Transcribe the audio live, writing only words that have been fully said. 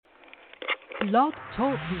Blog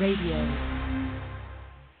Talk Radio.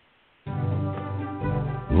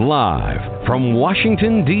 Live from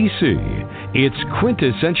Washington, D.C., it's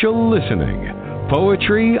Quintessential Listening,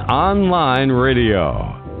 Poetry Online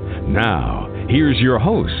Radio. Now, here's your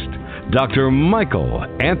host, Dr. Michael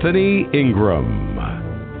Anthony Ingram.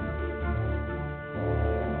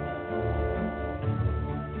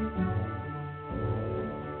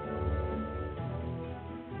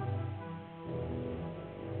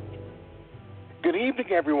 Good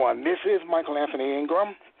evening, everyone. This is Michael Anthony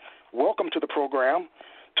Ingram. Welcome to the program.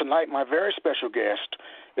 Tonight, my very special guest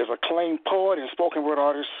is acclaimed poet and spoken word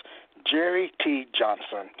artist, Jerry T.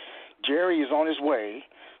 Johnson. Jerry is on his way,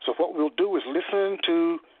 so what we'll do is listen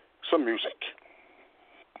to some music.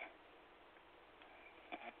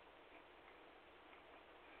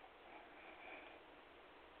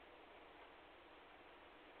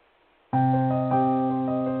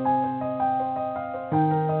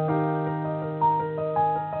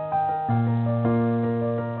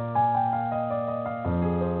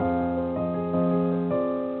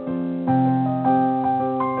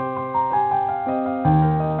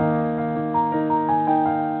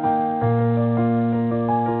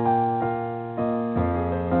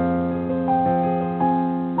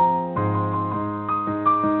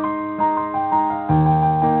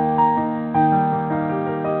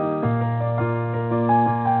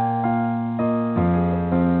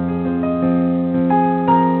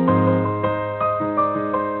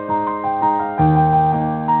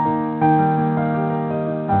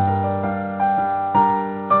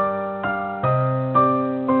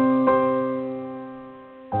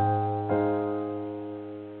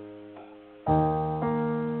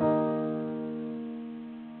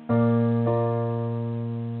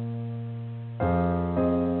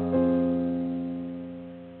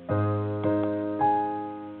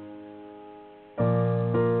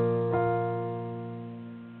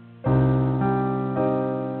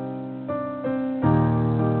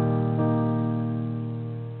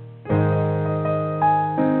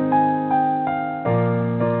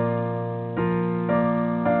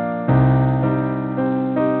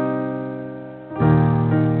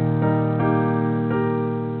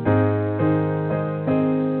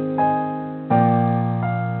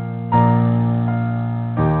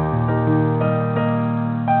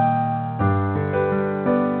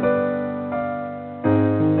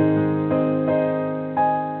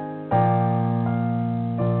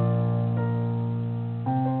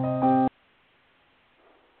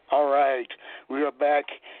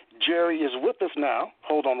 Jerry is with us now.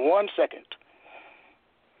 Hold on 1 second.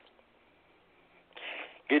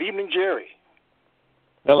 Good evening, Jerry.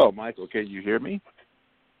 Hello, Michael. Can you hear me?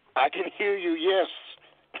 I can hear you, yes.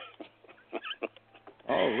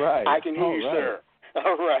 All right. I can hear you, sir.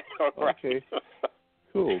 All right. Okay.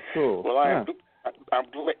 Cool. Well, I'm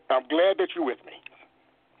glad that you're with me.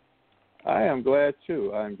 I am glad,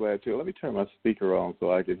 too. Let me turn my speaker on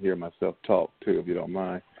so I can hear myself talk, too, if you don't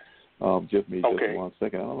mind. Just 1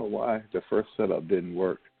 second. I don't know why the first setup didn't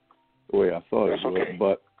work the way I thought it would,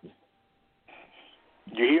 but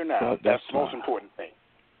you're here now. That's the most important thing.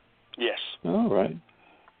 Yes. All right.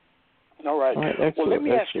 Well, let me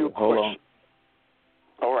ask you a question. Hold on.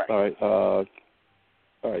 All right. All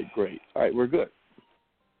right, great. All right, we're good.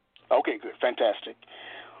 Okay, good. Fantastic.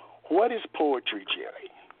 What is poetry, Jerry?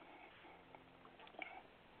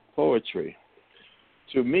 Poetry.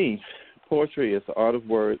 To me, poetry is the art of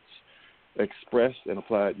words expressed and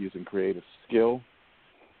applied using creative skill,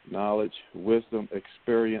 knowledge, wisdom,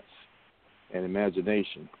 experience, and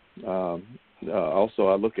imagination. Also,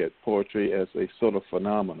 I look at poetry as a sort of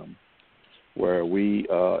phenomenon where we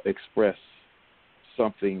express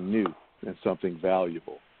something new and something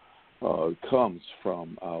valuable. It comes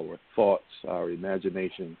from our thoughts, our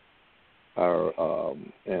imagination,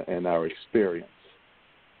 and our experience.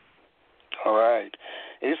 All right.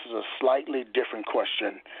 This is a slightly different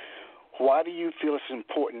question. Why do you feel it's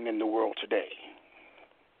important in the world today?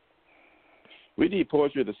 We need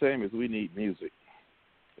poetry the same as we need music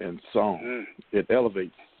and song. It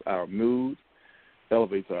elevates our mood,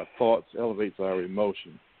 elevates our thoughts, elevates our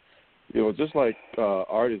emotion. You know, just like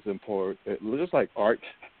art is important, just like art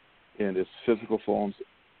in its physical forms,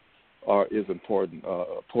 art is important.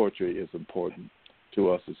 Poetry is important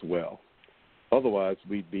to us as well. Otherwise,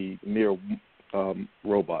 we'd be mere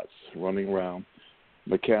robots running around,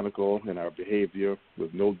 mechanical in our behavior,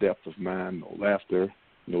 with no depth of mind, no laughter,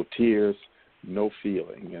 no tears, no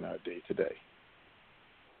feeling in our day-to-day.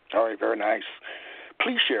 All right, very nice.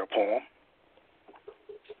 Please share a poem.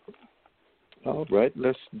 All right,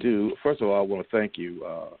 let's do. First of all, I want to thank you,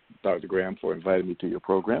 Dr. Graham, for inviting me to your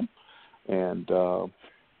program, and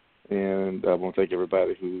and I want to thank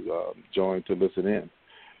everybody who joined to listen in.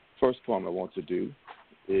 First poem I want to do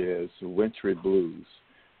is Wintry Blues,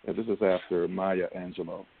 and this is after Maya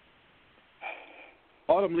Angelou.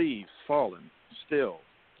 Autumn leaves fallen, still,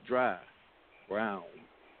 dry, brown,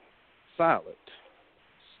 silent,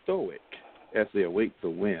 stoic as they await the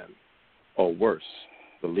wind, or worse,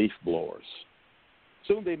 the leaf blowers.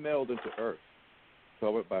 Soon they meld into earth,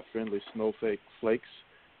 covered by friendly snowflakes,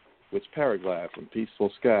 which paraglide from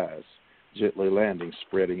peaceful skies, gently landing,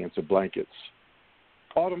 spreading into blankets.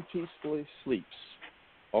 Autumn peacefully sleeps,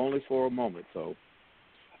 only for a moment, though,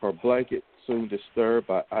 her blanket soon disturbed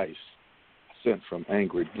by ice sent from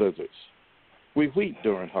angry blizzards. We weep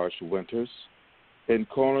during harsh winters. In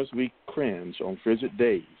corners we cringe on frigid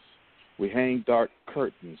days. We hang dark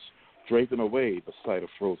curtains, draping away the sight of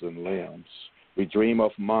frozen limbs. We dream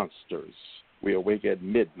of monsters. We awake at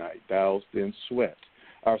midnight, doused in sweat.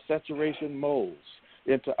 Our saturation molds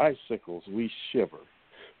into icicles we shiver.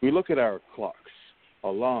 We look at our clocks,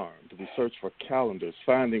 alarmed. We search for calendars,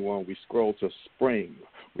 finding one we scroll to spring.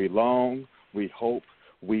 We long, we hope,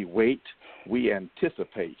 we wait, we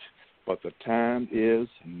anticipate, but the time is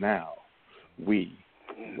now. We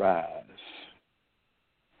rise.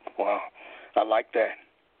 Wow, I like that.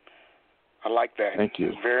 I like that. Thank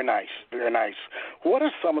you. Very nice, very nice. What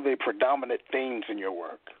are some of the predominant themes in your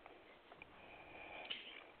work?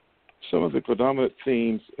 Some of the predominant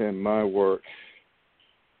themes in my work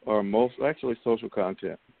are actually social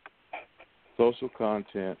content. Social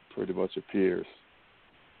content pretty much appears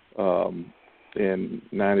in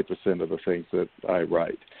 90% of the things that I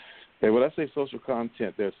write. And when I say social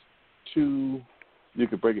content, there's you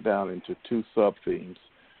could break it down into two sub-themes.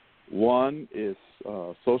 One is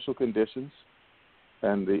social conditions,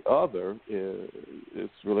 and the other is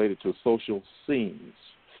related to social scenes.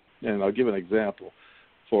 And I'll give an example.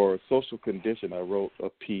 For social condition, I wrote a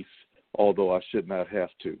piece, Although I Should Not Have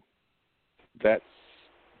to.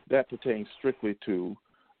 That pertains strictly to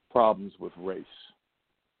problems with race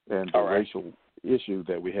and the racial issue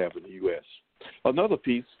that we have in the U.S. Another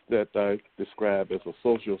piece that I describe as a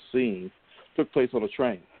social scene took place on a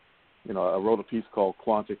train. I wrote a piece called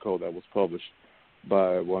Quintessential that was published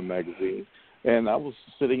by one magazine. And I was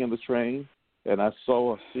sitting in the train, and I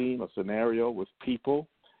saw a scene, a scenario with people,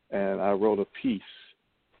 and I wrote a piece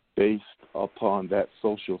based upon that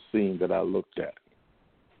social scene that I looked at.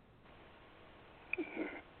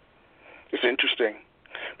 It's interesting.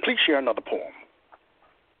 Please share another poem.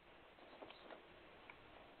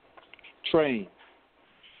 Train.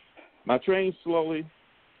 My train slowly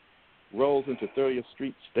rolls into 30th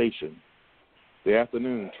Street Station. The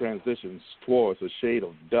afternoon transitions towards a shade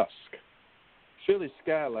of dusk. Philly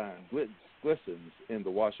skyline glistens in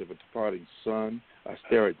the wash of a departing sun. I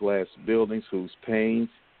stare at glass buildings whose panes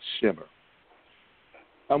shimmer.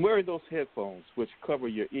 I'm wearing those headphones which cover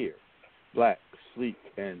your ear, black, sleek,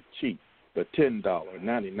 and cheap, the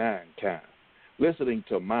 $10.99 kind. Listening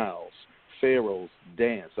to Miles Pharaoh's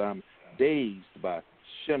dance, I'm dazed by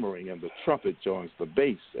shimmering, and the trumpet joins the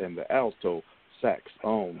bass and the alto sax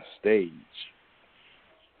on stage.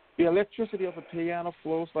 The electricity of the piano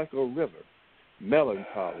flows like a river,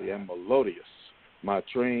 melancholy and melodious. My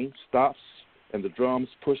train stops, and the drums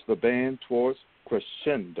push the band towards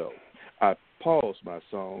crescendo. I pause my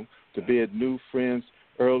song to bid new friends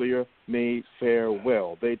earlier made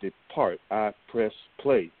farewell. They depart. I press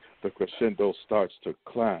play. The crescendo starts to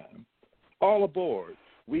climb. All aboard.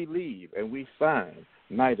 We leave, and we find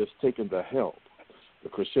night has taken the helm. The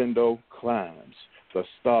crescendo climbs. The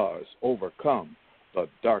stars overcome the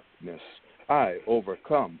darkness. I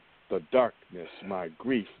overcome the darkness, my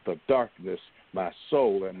grief, the darkness, my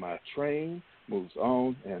soul, and my train moves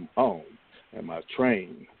on, and my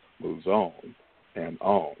train moves on and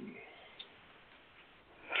on.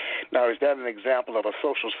 Now, is that an example of a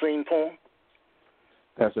social scene poem?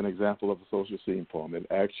 That's an example of a social scene poem. And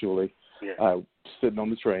actually, I was sitting on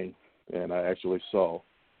the train, and I actually saw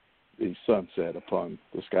the sunset upon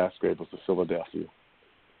the skyscrapers of Philadelphia.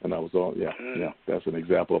 And I was on, that's an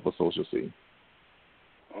example of a social scene.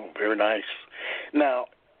 Oh, very nice. Now,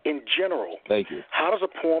 in general, thank you. How does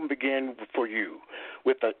a poem begin for you?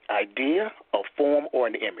 With an idea, a form, or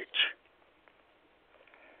an image?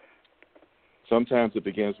 Sometimes it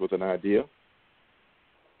begins with an idea.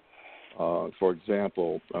 For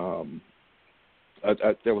example,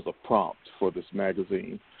 there was a prompt for this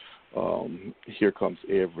magazine, Here Comes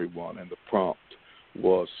Everyone, and the prompt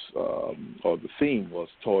was, or the theme was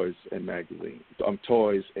toys and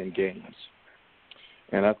games.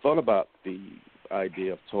 And I thought about the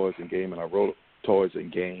idea of toys and games, and I wrote toys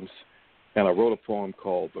and games, and I wrote a poem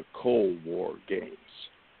called The Cold War Games.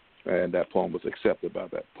 and that poem was accepted by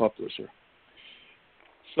that publisher.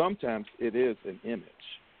 Sometimes it is an image.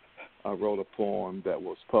 I wrote a poem that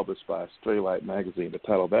was published by Straylight magazine. The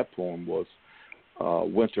title of that poem was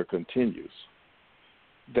Winter Continues.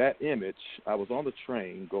 That image, I was on the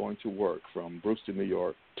train going to work from Brewster, New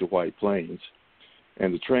York to White Plains,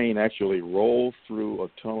 and the train actually rolled through a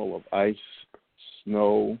tunnel of ice,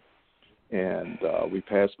 snow, and we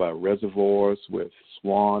passed by reservoirs with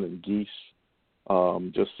swan and geese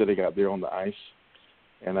just sitting out there on the ice.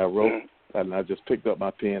 And I wrote, and I just picked up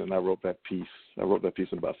my pen and I wrote that piece. I wrote that piece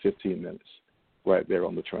in about 15 minutes right there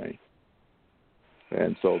on the train.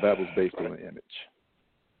 And so that was based on an image.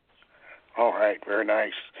 All right, very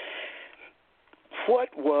nice. What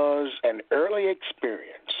was an early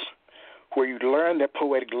experience where you learned that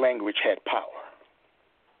poetic language had power?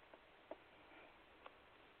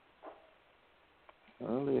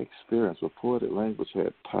 Early experience where poetic language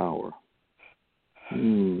had power.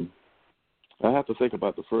 I have to think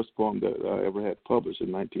about the first poem that I ever had published in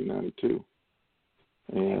 1992.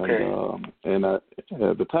 And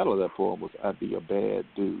the title of that poem was "I'd Be a Bad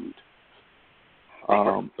Dude."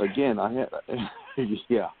 Again, I had,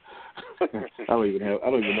 yeah. I don't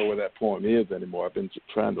even know where that poem is anymore. I've been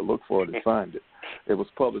trying to look for it and find it. It was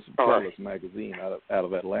published in Perilous magazine out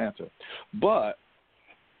of Atlanta. But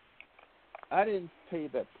I didn't pay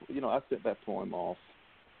that. I sent that poem off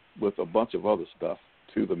with a bunch of other stuff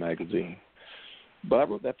to the magazine. But I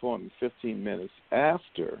wrote that poem in 15 minutes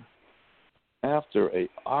after a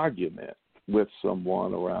argument with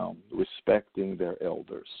someone around respecting their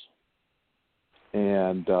elders.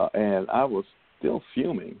 And I was still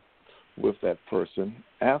fuming with that person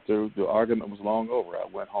after the argument was long over. I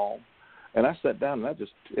went home and I sat down and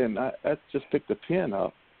I just picked the pen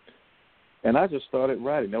up and I just started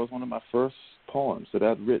writing. That was one of my first poems that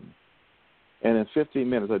I'd written. And in 15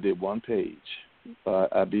 minutes I did one page.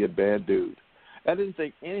 I'd Be a Bad Dude. I didn't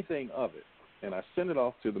think anything of it. And I sent it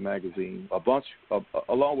off to the magazine,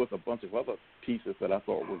 along with a bunch of other pieces that I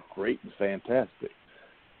thought were great and fantastic.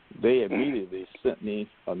 They immediately sent me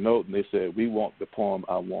a note, and they said, "We want the poem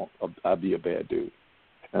I want, I'd Be a Bad Dude."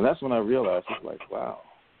 And that's when I realized, it's like, wow,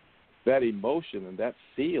 that emotion and that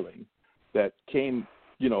feeling that came,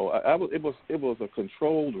 it was a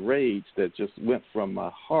controlled rage that just went from my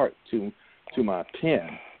heart to my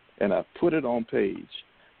pen, and I put it on page.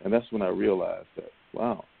 And that's when I realized that,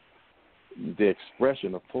 wow, the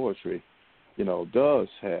expression of poetry, does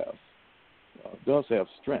have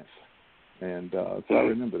strength. And so I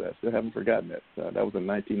remember that. Still haven't forgotten that. That was in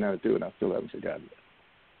 1992, and I still haven't forgotten it.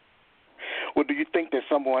 Well, do you think that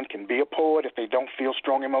someone can be a poet if they don't feel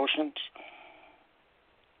strong emotions?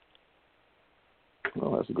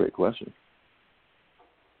 Well, that's a great question.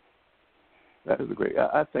 That is a great.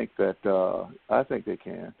 I think they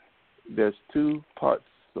can. There's two parts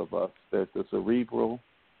of us. There's the cerebral,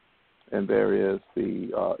 and there is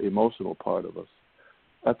the emotional part of us.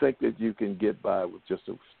 I think that you can get by with just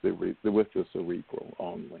the cerebral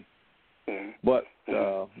only. But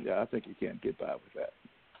I think you can get by with that.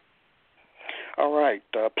 All right.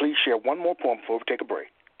 Please share one more poem before we take a break.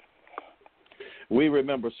 We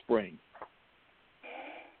remember spring.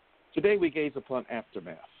 Today we gaze upon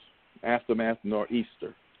aftermath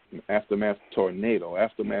nor'easter, aftermath tornado,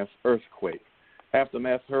 aftermath earthquake,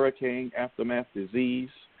 aftermath hurricane, aftermath disease,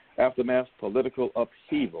 aftermath political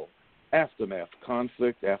upheaval, aftermath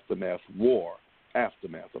conflict, aftermath war,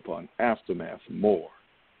 aftermath upon aftermath more.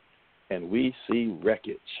 And we see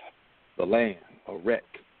wreckage, the land a wreck,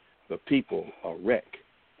 the people a wreck,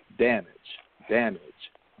 damage,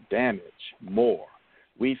 more.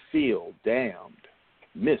 We feel damned,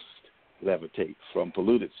 mist levitates from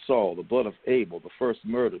polluted soil, the blood of Abel, the first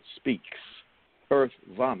murdered speaks, earth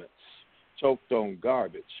vomits, choked on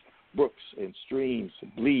garbage, brooks and streams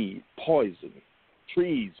bleed poison,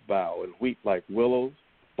 trees bow and weep like willows,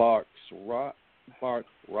 bark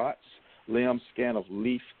rots, limbs scan of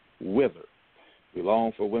leaf wither. We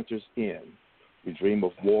long for winter's end. We dream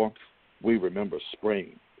of warmth. We remember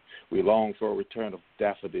spring. We long for a return of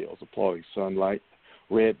daffodils applauding sunlight,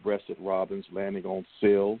 red-breasted robins landing on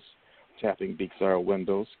sills, tapping beaks at our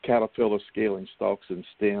windows, caterpillars scaling stalks and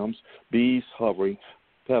stems, bees hovering,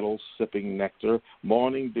 petals sipping nectar,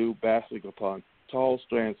 morning dew basking upon tall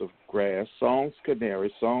strands of grass, songs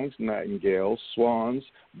canaries, songs nightingales, swans,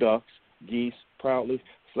 ducks, geese proudly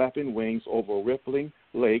flapping wings over rippling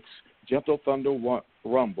lakes, gentle thunder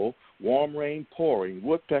rumble, warm rain pouring,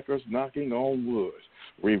 woodpeckers knocking on wood.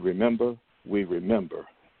 We remember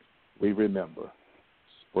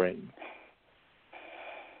spring.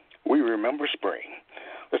 We remember spring.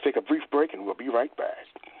 Let's take a brief break and we'll be right back.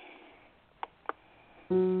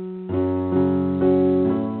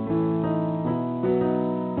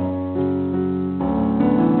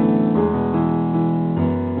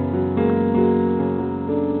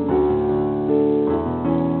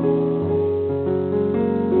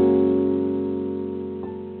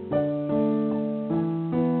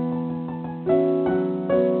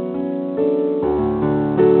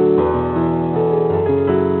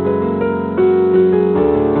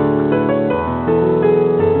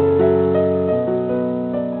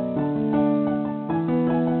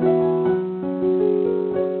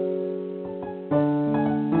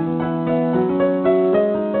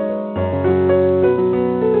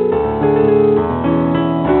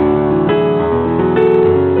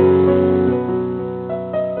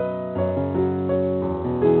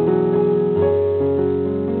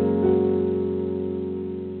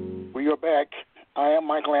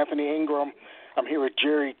 Anthony Ingram. I'm here with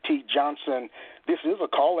Jerry T. Johnson. This is a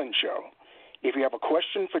call-in show. If you have a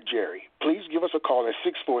question for Jerry, please give us a call at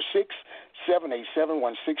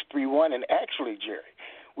 646-787-1631. And actually, Jerry,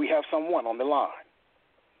 we have someone on the line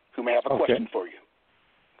who may have a question for you.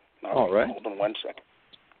 All right. Hold on one second.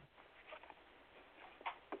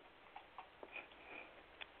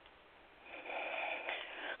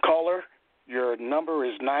 Caller, your number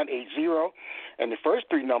is 980, and the first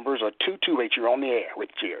three numbers are 228. You're on the air with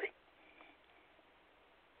Jerry.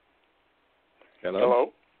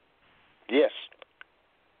 Hello? Yes.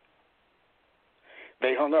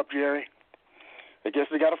 They hung up, Jerry. I guess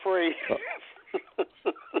they got afraid.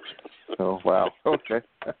 Oh, wow. Okay.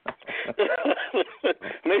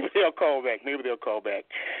 Maybe they'll call back. Maybe they'll call back.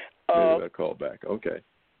 Okay.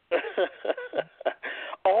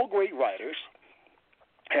 All great writers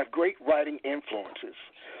have great writing influences.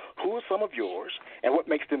 Who are some of yours, and what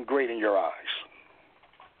makes them great in your eyes?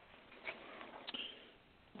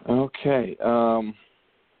 Okay.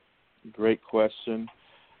 Great question.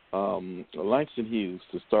 Langston Hughes,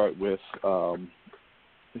 to start with,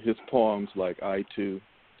 his poems like I Too,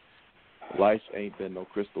 Life Ain't Been No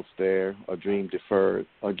Crystal Stair, A Dream Deferred.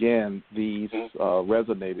 Again, these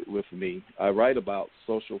resonated with me. I write about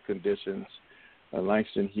social conditions.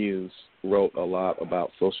 Langston Hughes wrote a lot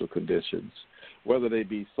about social conditions, whether they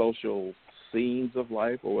be social scenes of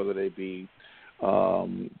life or whether they be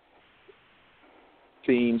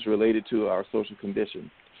themes related to our social condition.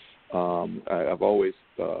 I've always,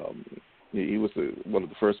 he was one of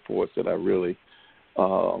the first poets that I really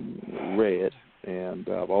read, and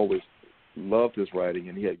I've always loved his writing,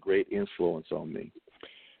 and he had great influence on me.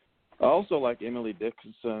 I also like Emily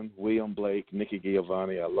Dickinson, William Blake, Nikki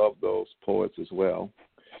Giovanni. I love those poets as well.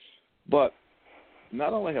 But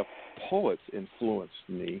not only have poets influenced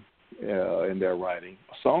me in their writing,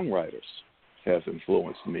 songwriters have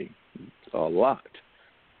influenced me a lot.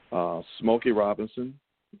 Smokey Robinson,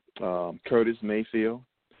 Curtis Mayfield,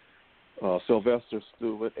 Sylvester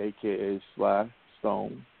Stewart, a.k.a. Sly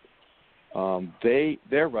Stone.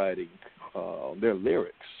 Their writing, their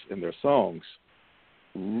lyrics and their songs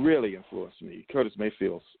really influenced me. Curtis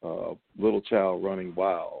Mayfield's Little Child Running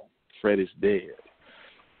Wild, Freddy's Dead.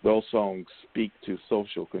 Those songs speak to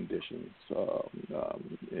social conditions,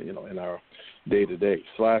 in our day-to-day.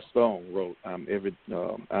 Sly Stone wrote I'm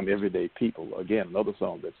Everyday People. Again, another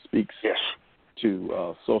song that speaks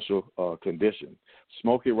to social condition.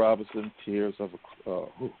 Smokey Robinson, Tears of a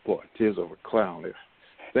Clown.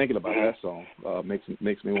 Thinking about that song makes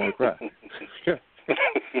me want to cry.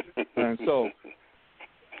 And so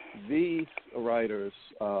these writers,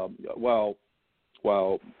 while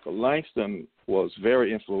Langston was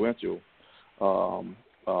very influential, those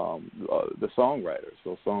songwriters,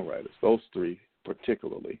 those three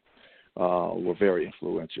particularly, were very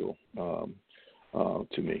influential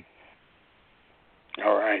to me.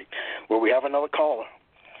 All right. Well, we have another caller.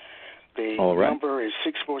 The number is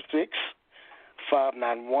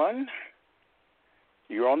 646-591.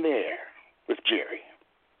 You're on the air with Jerry.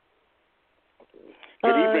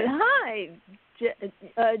 Good evening. Hi,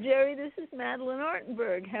 Jerry. This is Madeline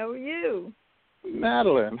Ortenberg. How are you?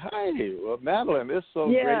 Madeline, hi. Well, Madeline, it's so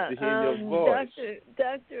great to hear your voice.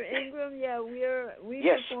 Dr. Ingram, we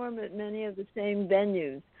perform at many of the same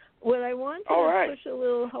venues. What I wanted to push a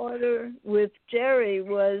little harder with Jerry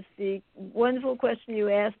was the wonderful question you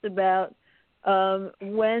asked about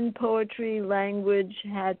when poetry, language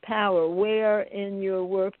had power. Where in your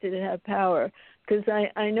work did it have power? Because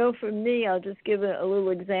I know for me, I'll just give a little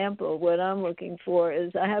example. What I'm looking for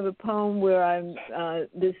is I have a poem where I'm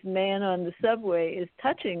this man on the subway is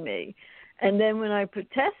touching me. And then when I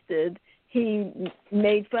protested, he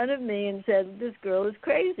made fun of me and said, this girl is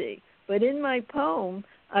crazy. But in my poem,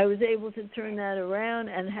 I was able to turn that around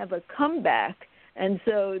and have a comeback. And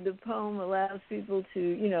so the poem allows people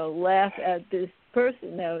to, laugh at this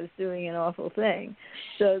person that was doing an awful thing.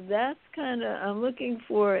 So that's I'm looking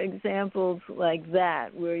for examples like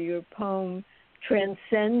that, where your poem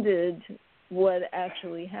transcended what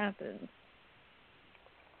actually happened.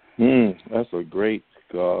 That's a great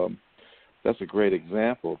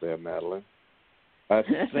example there, Madeline. I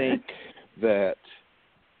think that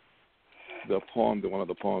one of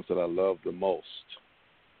the poems that I love the most,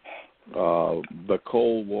 the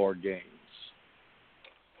Cold War Games.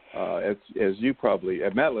 As you probably,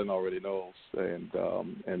 Madeline already knows,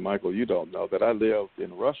 and Michael, you don't know, that I lived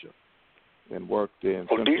in Russia and worked in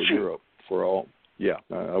Central Europe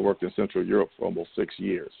I worked in Central Europe for almost 6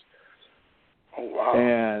 years. Oh, wow.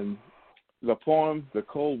 And the poem, The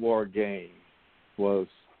Cold War Game, was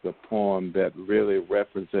the poem that really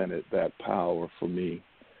represented that power for me.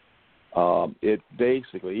 It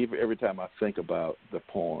basically, even every time I think about the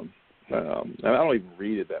poem, and I don't even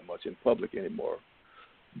read it that much in public anymore,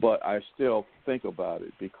 but I still think about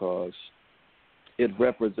it because it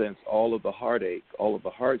represents all of the heartache, all of the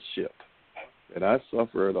hardship. And I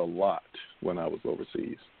suffered a lot when I was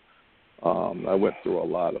overseas. I went through a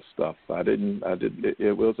lot of stuff.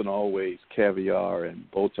 It wasn't always caviar and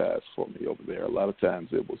bow ties for me over there. A lot of times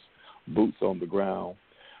it was boots on the ground,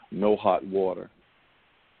 no hot water,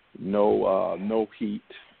 no heat.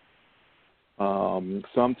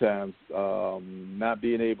 Sometimes not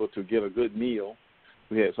being able to get a good meal.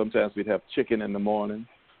 Sometimes we'd have chicken in the morning,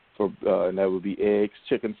 and that would be eggs,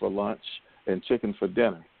 chicken for lunch, and chicken for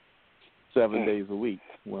dinner, 7 days a week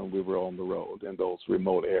when we were on the road in those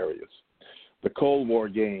remote areas. The Cold War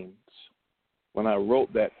games, when I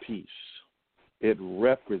wrote that piece, it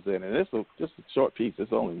represented, and it's just a short piece,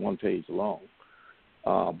 it's only 1 page long,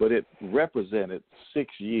 but it represented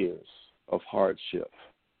 6 years of hardship.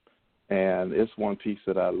 And it's one piece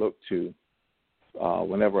that I look to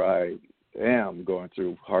whenever I am going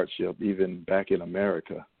through hardship, even back in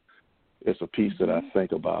America. It's a piece that I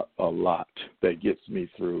think about a lot that gets me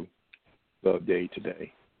through the day to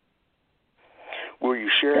day. Will you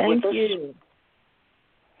share it with us? Thank you.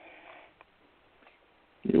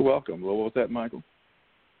 You're welcome. What was that, Michael?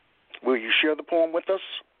 Will you share the poem with us?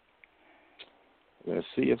 Let's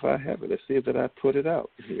see if I have it. Let's see if I put it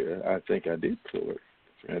out here. I think I did pull it.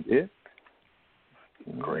 Friend, it.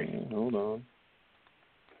 Great. Hold on.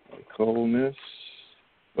 Coldness,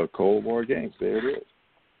 the Cold War games. There it is.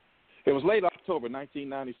 It was late October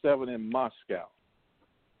 1997 in Moscow.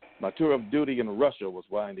 My tour of duty in Russia was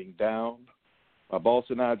winding down. My boss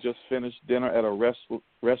and I just finished dinner at a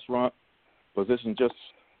restaurant positioned just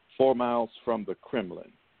 4 miles from the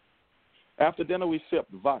Kremlin. After dinner, we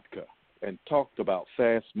sipped vodka and talked about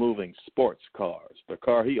fast-moving sports cars. The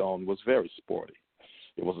car he owned was very sporty.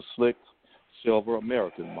 It was a slick silver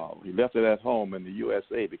American model. He left it at home in the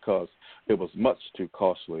USA because it was much too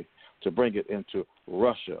costly to bring it into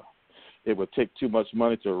Russia. It would take too much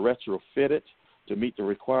money to retrofit it to meet the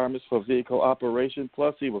requirements for vehicle operation.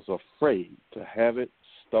 Plus, he was afraid to have it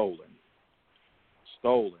stolen.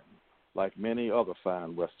 Stolen, like many other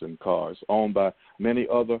fine Western cars, owned by many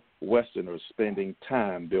other Westerners, spending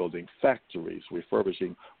time building factories,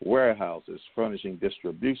 refurbishing warehouses, furnishing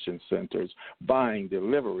distribution centers, buying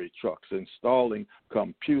delivery trucks, installing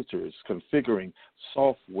computers, configuring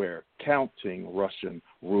software, counting Russian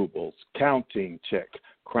rubles, counting Czech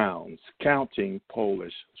crowns, counting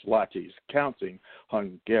Polish zlotys, counting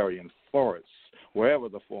Hungarian forests. Wherever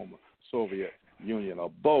the former Soviet Union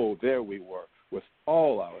abode, there we were, with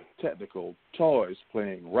all our technical toys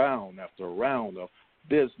playing round after round of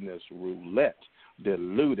business roulette,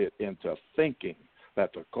 deluded into thinking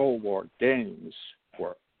that the Cold War games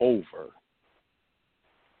were over.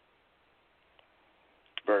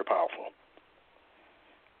 Very powerful.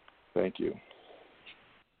 Thank you.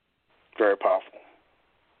 Very powerful.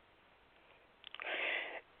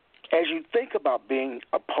 As you think about being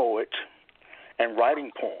a poet and writing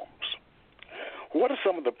poems, what are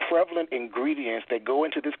some of the prevalent ingredients that go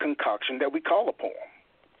into this concoction that we call a poem?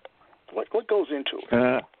 What goes into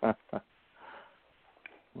it?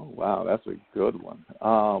 Oh, wow, that's a good one.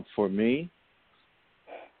 For me,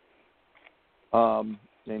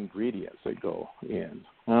 ingredients that go in.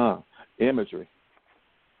 Imagery.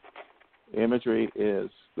 Imagery is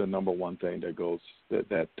the number one thing that goes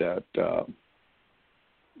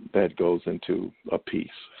that goes into a piece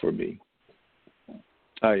for me.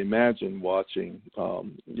 I imagine watching,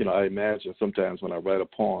 I imagine sometimes when I write a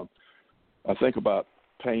poem, I think about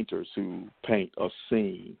painters who paint a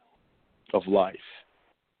scene of life.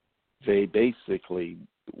 They basically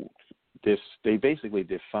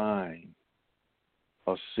define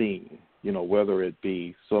a scene, whether it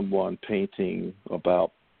be someone painting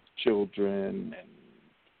about children and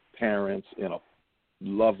parents in a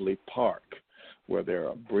lovely park where there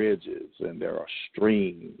are bridges and there are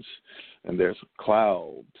streams and there's a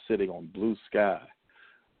cloud sitting on blue sky.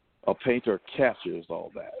 A painter captures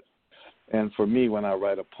all that. And for me, when I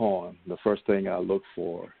write a poem, the first thing I look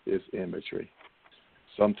for is imagery.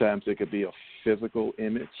 Sometimes it could be a physical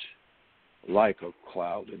image, like a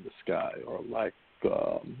cloud in the sky, or like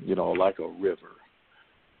a river.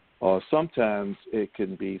 Or sometimes it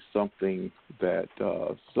can be something that's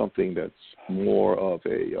more of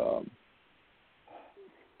a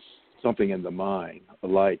something in the mind,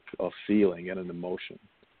 like a feeling and an emotion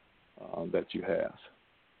that you have.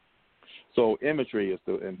 So imagery is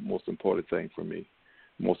the most important thing for me,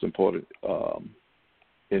 most important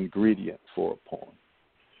ingredient for a poem.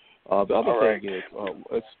 The other thing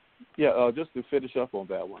is Just to finish up on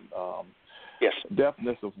that one. Yes.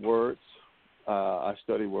 Deftness of words. I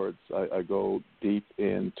study words. I go deep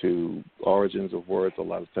into origins of words a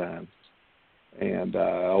lot of times. And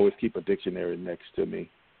I always keep a dictionary next to me.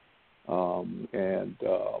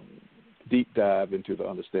 Deep dive into the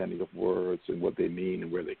understanding of words and what they mean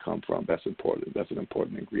and where they come from. That's important. That's an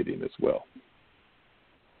important ingredient as well.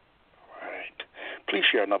 All right. Please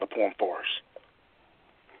share another poem for us.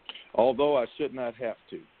 Although I should not have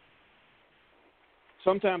to.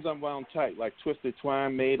 Sometimes I'm wound tight like twisted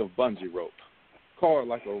twine made of bungee rope, coiled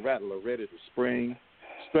like a rattler ready to spring,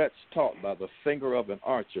 stretched taut by the finger of an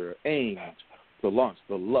archer aimed to launch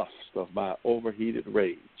the lust of my overheated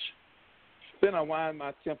rage. Then I wind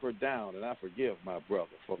my temper down and I forgive my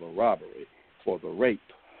brother for the robbery, for the rape,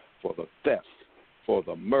 for the theft, for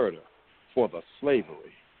the murder, for the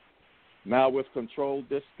slavery. Now with controlled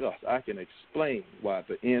disgust, I can explain why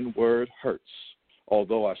the N-word hurts,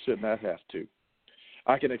 although I should not have to.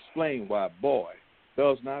 I can explain why boy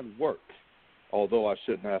does not work, although I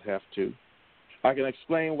should not have to. I can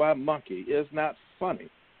explain why monkey is not funny,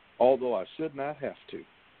 although I should not have to.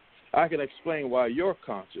 I can explain why your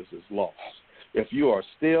conscience is lost if you are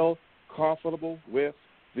still comfortable with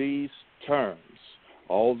these terms,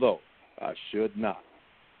 although I should not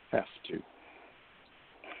have to.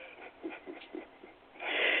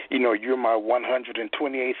 You know, you're my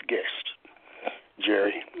 128th guest,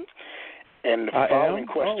 Jerry. And the following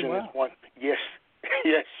question is one. Yes,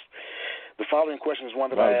 yes. The following question is one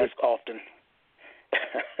that I ask often.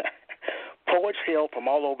 Poets hail from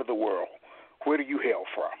all over the world. Where do you hail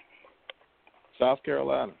from? South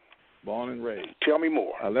Carolina, born and raised. Tell me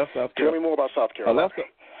more. I left South Carolina. Tell me more about South Carolina.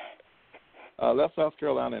 I left South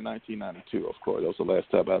Carolina in 1992, of course. That was the last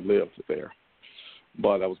time I lived there.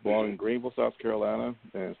 But I was born in Greenville, South Carolina,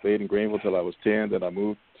 and stayed in Greenville till I was 10.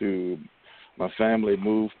 Then my family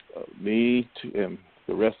moved me and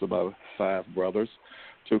the rest of my 5 brothers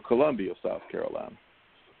to Columbia, South Carolina,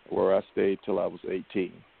 where I stayed till I was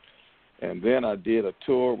 18. And then I did a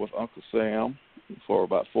tour with Uncle Sam for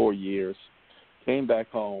about 4 years, came back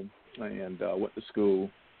home and went to school,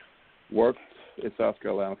 worked in South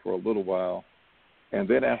Carolina for a little while. And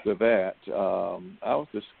then after that, I was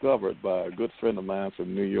discovered by a good friend of mine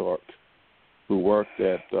from New York who worked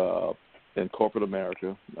in corporate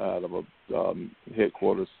America out of a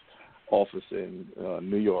headquarters office in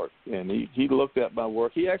New York. And he looked at my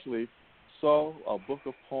work. He actually saw a book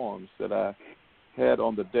of poems that I had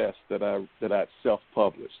on the desk that I'd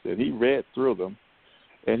self-published. And he read through them,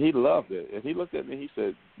 and he loved it. And he looked at me and he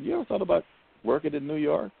said, "You ever thought about working in New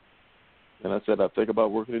York?" And I said, "I think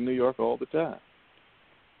about working in New York all the time."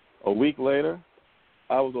 A week later,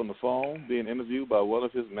 I was on the phone being interviewed by one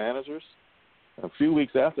of his managers. A few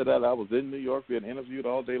weeks after that, I was in New York being interviewed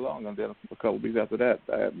all day long. And then a couple of weeks after that,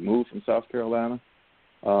 I had moved from South Carolina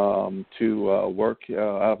to work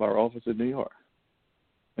out of our office in New York.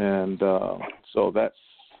 And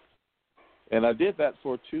and I did that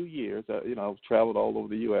for 2 years. I traveled all over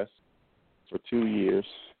the U.S. for 2 years.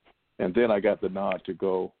 And then I got the nod to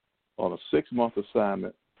go on a 6-month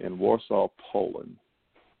assignment in Warsaw, Poland.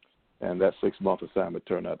 And that 6-month assignment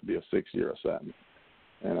turned out to be a 6-year assignment,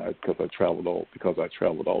 and because I traveled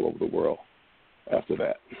all over the world after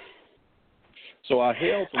that. So I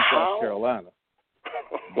hail from South Carolina,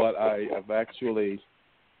 but I have actually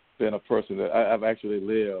been a person that I've actually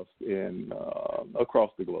lived in across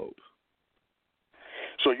the globe.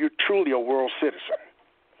 So you're truly a world citizen.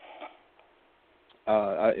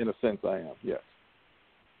 In a sense, I am. Yes.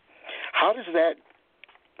 How does that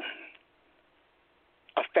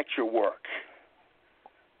affect your work?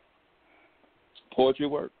 Poetry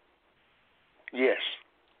work? Yes.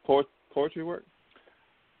 Poetry work?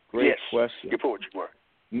 Great question. Your poetry work.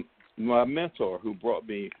 My mentor who brought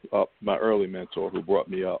me up, my early mentor who brought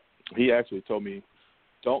me up, he actually told me,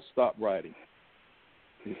 "Don't stop writing."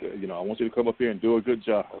 He said, "I want you to come up here and do a good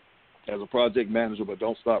job as a project manager, but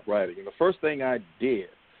don't stop writing." And the first thing I did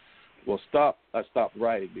was I stopped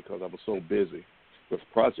writing because I was so busy with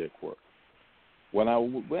project work. When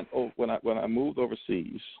I moved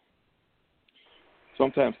overseas,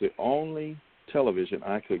 sometimes the only television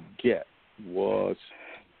I could get was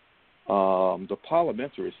the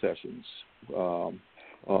parliamentary sessions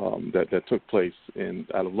that took place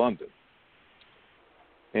out of London,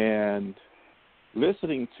 and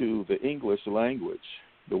listening to the English language,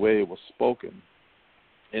 the way it was spoken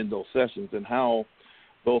in those sessions, and how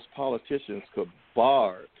those politicians could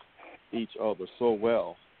bard each other so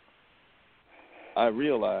well. I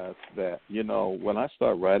realized that, when I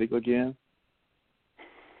start writing again,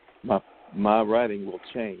 my writing will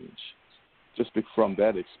change just from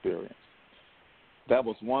that experience. That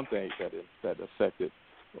was one thing that affected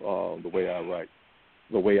the way I write,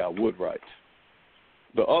 the way I would write.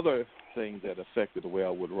 The other thing that affected the way I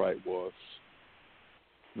would write was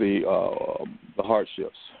the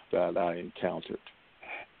hardships that I encountered.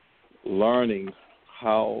 Learning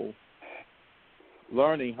how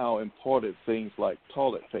important things like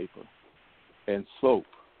toilet paper and soap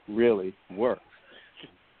really work.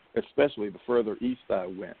 Especially the further east I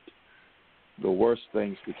went, the worse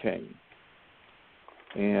things became.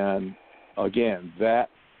 And again, that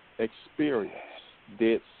experience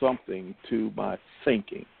did something to my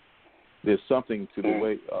thinking. Did something to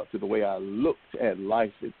the way I looked at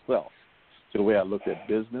life itself, to the way I looked at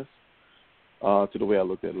business, to the way I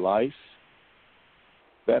looked at life.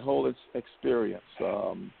 That whole experience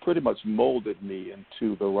pretty much molded me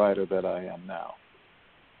into the writer that I am now.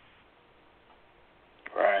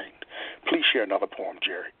 Right. Please share another poem,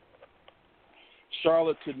 Jerry.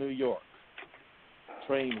 Charlotte to New York.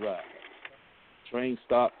 Train ride. Train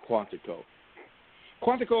stop, Quantico.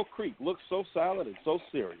 Quantico Creek looks so silent and so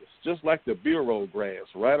serious, just like the bureau grass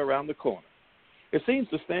right around the corner. It seems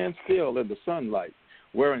to stand still in the sunlight,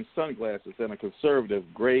 wearing sunglasses and a conservative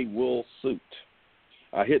gray wool suit.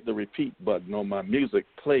 I hit the repeat button on my music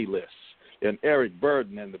playlist, and Eric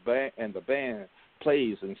Burden and the band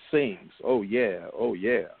plays and sings. Oh, yeah, oh,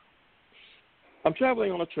 yeah. I'm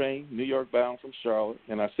traveling on a train, New York bound from Charlotte,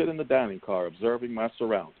 and I sit in the dining car observing my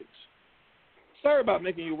surroundings. Sorry about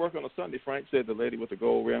making you work on a Sunday, Frank, said the lady with the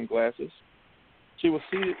gold-rimmed glasses. She was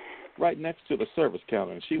seated right next to the service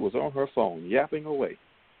counter, and she was on her phone, yapping away.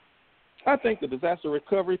 I think the disaster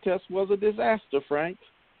recovery test was a disaster, Frank.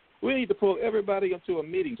 We need to pull everybody into a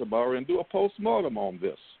meeting tomorrow and do a post-mortem on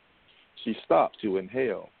this. She stopped to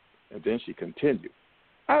inhale, and then she continued.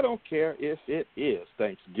 I don't care if it is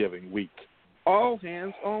Thanksgiving week. All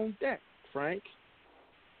hands on deck, Frank.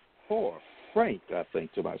 Poor Frank, I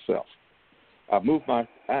think to myself. I moved my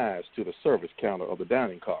eyes to the service counter of the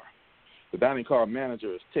dining car. The dining car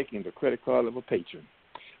manager is taking the credit card of a patron.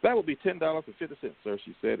 That will be $10.50, sir,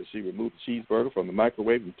 she said as she removed the cheeseburger from the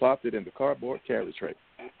microwave and plopped it in the cardboard carry tray.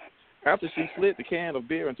 After she slid the can of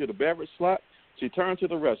beer into the beverage slot, she turned to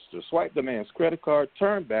the register, swiped the man's credit card,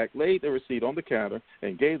 turned back, laid the receipt on the counter,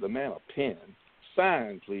 and gave the man a pen.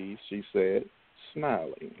 Sign, please, she said,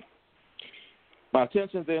 smiling. My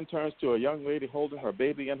attention then turns to a young lady holding her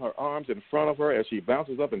baby in her arms in front of her as she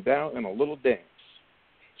bounces up and down in a little dance.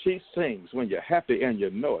 She sings, when you're happy and you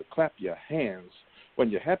know it, clap your hands. When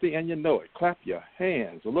you're happy and you know it, clap your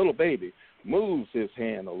hands. The little baby moves his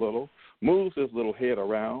hand a little, moves his little head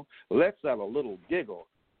around, lets out a little giggle,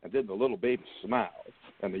 and then the little baby smiles.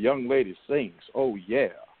 And the young lady sings, oh, yeah.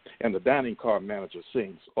 And the dining car manager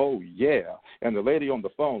sings, oh, yeah. And the lady on the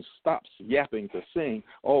phone stops yapping to sing,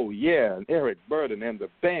 oh, yeah. And Eric Burden and the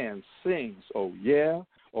band sings, oh, yeah,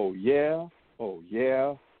 oh, yeah, oh,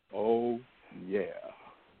 yeah, oh, yeah.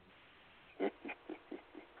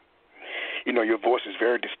 You know, your voice is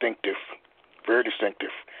very distinctive, very distinctive.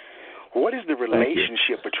 What is the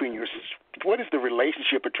relationship between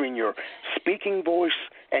your speaking voice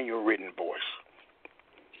and your written voice?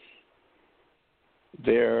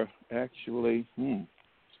 They're actually,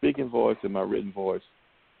 speaking voice and my written voice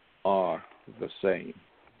are the same.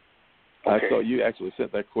 Okay. I thought you actually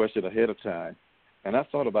sent that question ahead of time, and I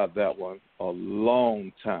thought about that one a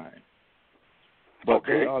long time. But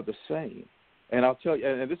They are the same. And I'll tell you,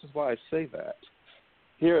 and this is why I say that.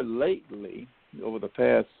 Here lately, over the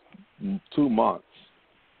past 2 months,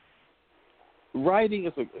 writing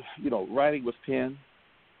with pen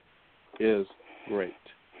is great.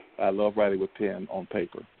 I love writing with pen on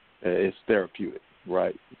paper. It's therapeutic,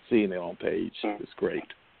 right? Seeing it on page is great.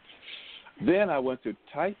 Then I went to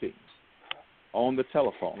typing on the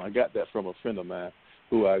telephone. I got that from a friend of mine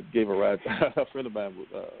who I gave a ride. A friend of mine,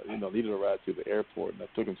 needed a ride to the airport, and I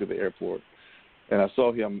took him to the airport. And I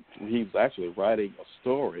saw him. He was actually writing a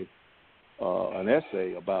story, an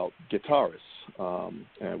essay about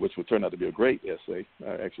guitarists, which would turn out to be a great essay.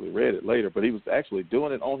 I actually read it later, but he was actually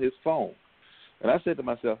doing it on his phone. And I said to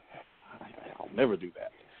myself, I'll never do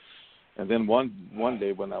that. And then one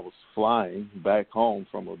day when I was flying back home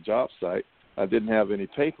from a job site, I didn't have any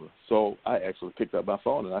paper. So I actually picked up my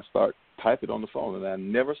phone and I started typing on the phone, and I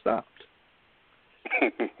never stopped.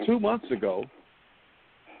 2 months ago,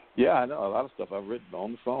 yeah, I know a lot of stuff I've written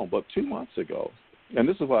on the phone, but 2 months ago, and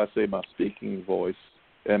this is why I say my speaking voice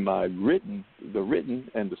and the written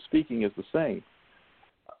and the speaking is the same.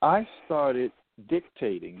 I started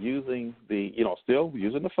dictating using still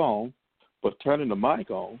using the phone, but turning the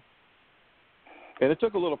mic on. And it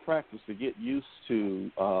took a little practice to get used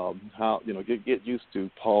to get used to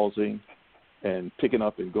pausing and picking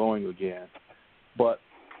up and going again. But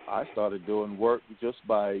I started doing work just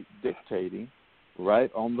by dictating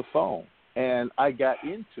right on the phone. And I got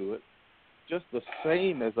into it just the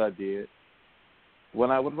same as I did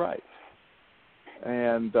when I would write.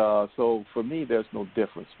 And so for me, there's no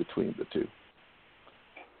difference between the two.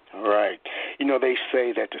 All right. You know, they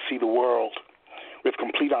say that to see the world with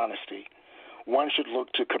complete honesty, one should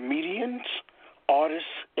look to comedians, artists,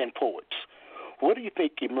 and poets. What do you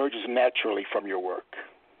think emerges naturally from your work?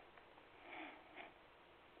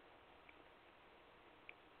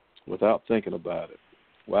 Without thinking about it.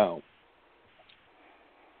 Wow.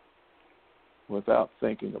 Without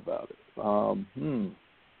thinking about it. When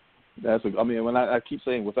I keep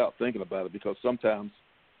saying without thinking about it, because sometimes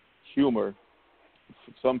humor,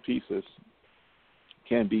 some pieces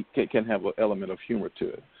can have an element of humor to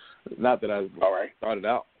it. Not that I started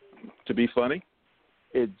out to be funny.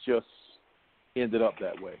 It just ended up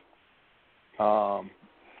that way.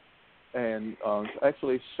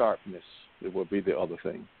 Actually, sharpness, it would be the other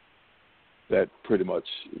thing. That pretty much,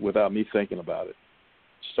 without me thinking about it,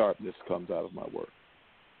 sharpness comes out of my work.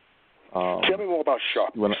 Tell me more about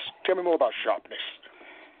sharpness.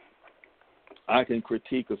 I can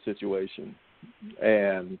critique a situation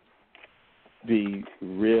and be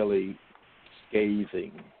really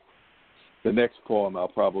scathing. The next poem I'll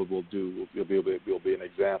probably do will be an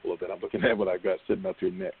example of that. I'm looking at what I got sitting up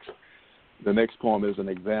here next. The next poem is an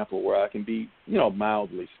example where I can be,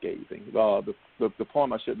 mildly scathing. The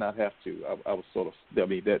poem I should not have to. I was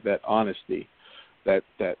that honesty, that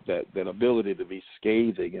ability to be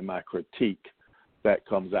scathing in my critique, that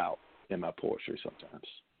comes out in my poetry sometimes.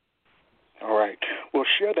 All right. Well,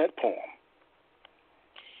 share that poem.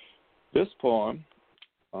 This poem,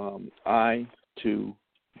 I Too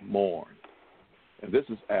Mourn. And this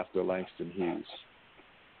is after Langston Hughes.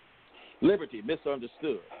 Liberty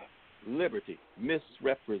misunderstood. Liberty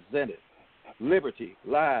misrepresented. Liberty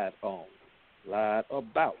lied on, lied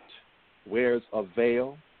about. Wears a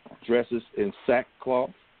veil, dresses in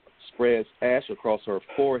sackcloth, spreads ash across her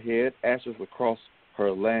forehead, ashes across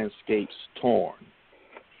her landscapes torn.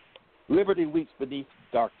 Liberty weeps beneath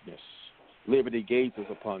darkness. Liberty gazes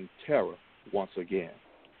upon terror once again.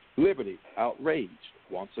 Liberty outraged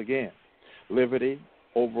once again. Liberty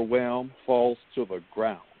overwhelmed falls to the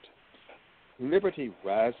ground. Liberty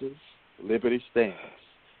rises, liberty stands.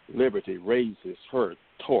 Liberty raises her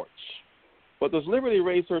torch. But does liberty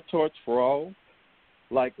raise her torch for all?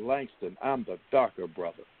 Like Langston, I'm the darker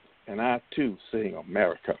brother, and I too sing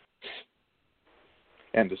America.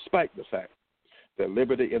 And despite the fact that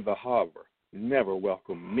liberty in the harbor never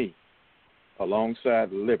welcomed me,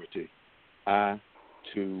 alongside liberty, I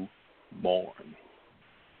too mourn.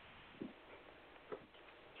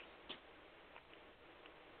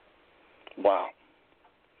 Wow.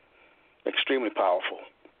 Extremely powerful.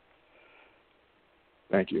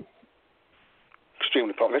 Thank you.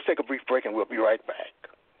 Extremely powerful. Let's take a brief break and we'll be right back.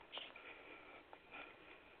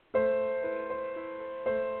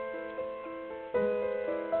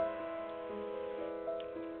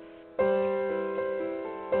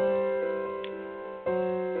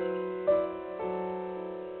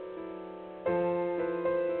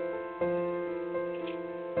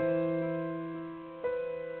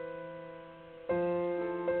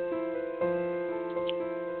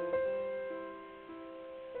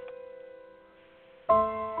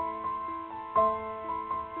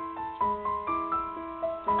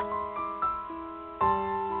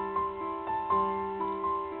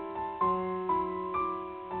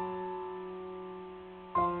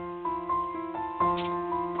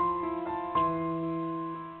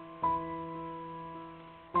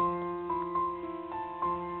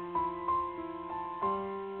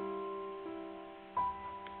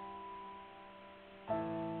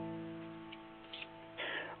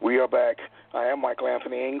 We are back. I am Michael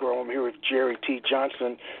Anthony Ingram. I'm here with Jerry T.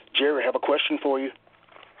 Johnson. Jerry, I have a question for you.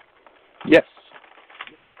 Yes.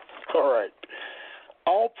 All right.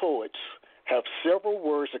 All poets have several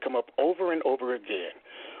words that come up over and over again.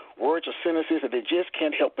 Words or sentences that they just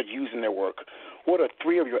can't help but use in their work. What are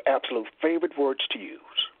three of your absolute favorite words to use?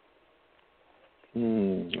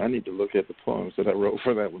 I need to look at the poems that I wrote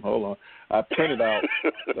for that one. Hold on. I printed out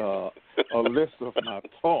a list of my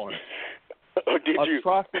poems. Oh, did you?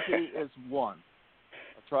 Atrocity is one.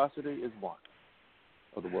 Atrocity is one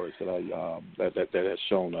of the words that I that has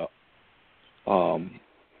shown up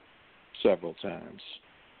several times.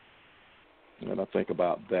 And I think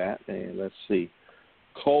about that, and let's see.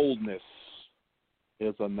 Coldness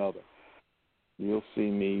is another. You'll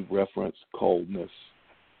see me reference coldness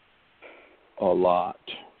a lot.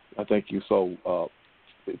 I think you saw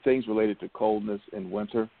things related to coldness in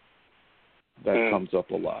winter. That comes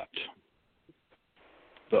up a lot.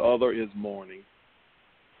 The other is mourning,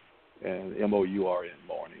 and M-O-U-R-N,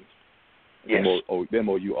 mourning. Yes.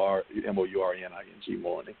 M-O-U-R-N-I-N-G,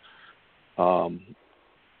 mourning.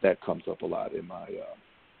 That comes up a lot in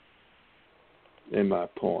my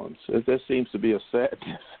poems. There seems to be a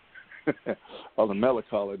sadness or the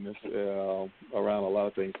melancholiness around a lot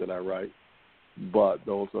of things that I write, but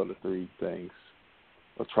those are the three things: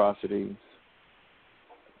 atrocities,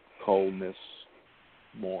 coldness,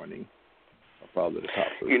 mourning are probably the top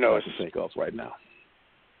three I can think of right now.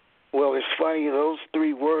 Well, it's funny. Those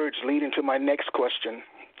three words lead into my next question.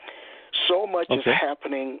 So much is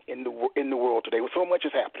happening in the world today. So much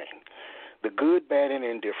is happening, the good, bad, and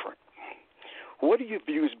indifferent. What do you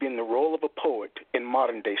view as being the role of a poet in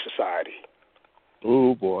modern day society?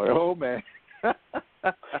 Oh boy, oh man. The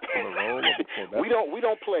role of a poet. We don't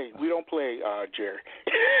play, Jerry.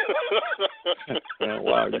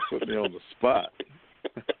 Wow, you put me on the spot.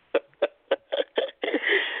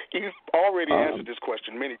 You've already answered this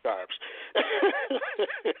question many times.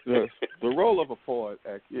 The role of a poet,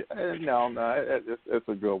 it's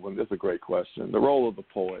a good one. It's a great question. The role of the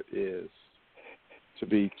poet is to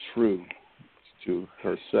be true to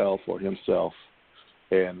herself or himself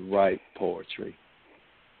and write poetry.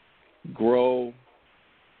 Grow,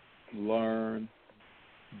 learn.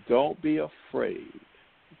 Don't be afraid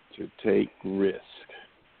to take risk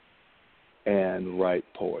and write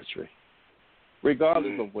poetry.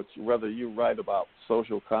 Regardless of whether you write about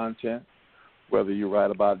social content, whether you write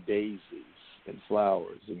about daisies and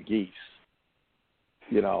flowers and geese,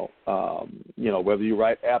 whether you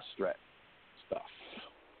write abstract stuff,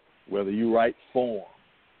 whether you write form,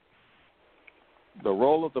 the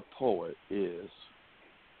role of the poet is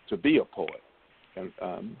to be a poet and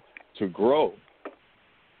to grow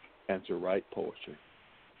and to write poetry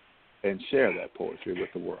and share that poetry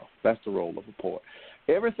with the world. That's the role of a poet.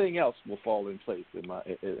 Everything else will fall in place, in my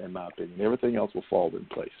opinion. Everything else will fall in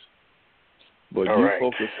place. But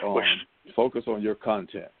focus on your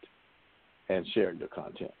content and share your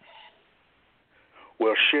content.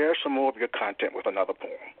 Well, share some more of your content with another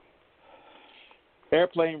poem.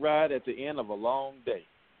 Airplane ride at the end of a long day.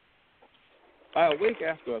 I awake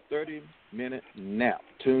after a 30-minute nap,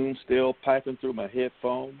 tune still piping through my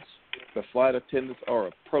headphones. The flight attendants are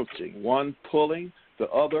approaching, one pulling, the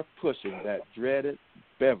other pushing that dreaded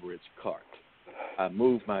beverage cart. I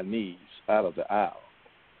move my knees out of the aisle.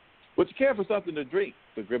 Would you care for something to drink?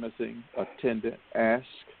 The grimacing attendant asked.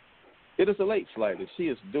 It is a late flight, and she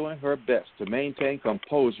is doing her best to maintain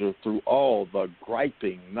composure through all the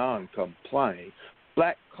griping, non-complying.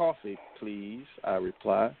 Black coffee, please, I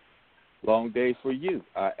reply. Long day for you,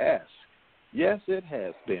 I ask. Yes, it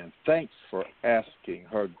has been. Thanks for asking.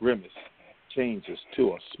 Her grimace changes to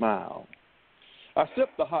a smile. I sip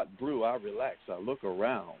the hot brew. I relax. I look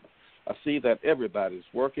around. I see that everybody's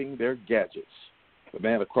working their gadgets. The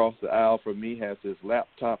man across the aisle from me has his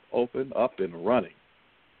laptop open, up and running.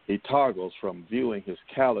 He toggles from viewing his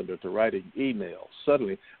calendar to writing emails.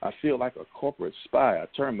 Suddenly, I feel like a corporate spy. I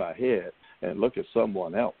turn my head and look at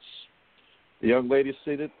someone else. The young lady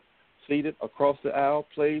seated across the aisle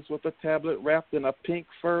plays with a tablet wrapped in a pink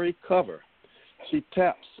furry cover. She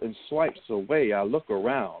taps and swipes away. I look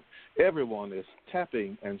around. Everyone is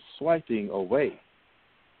tapping and swiping away.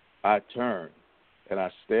 I turn and I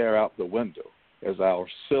stare out the window as our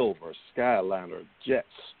silver skyliner jets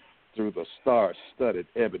through the star-studded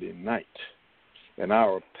ebony night. An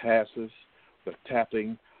hour passes, the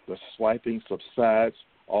tapping, the swiping subsides,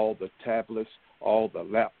 all the tablets, all the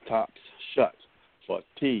laptops shut.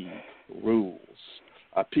 Fatigue rules.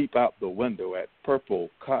 I peep out the window at purple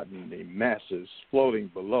cottony masses floating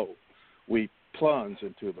below. We plunge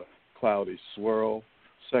into the cloudy swirl.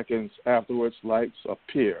 Seconds afterwards, lights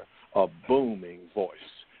appear. A booming voice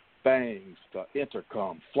bangs the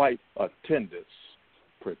intercom. Flight attendants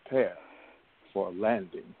prepare for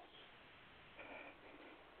landing.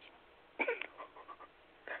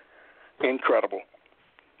 Incredible.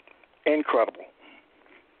 Incredible.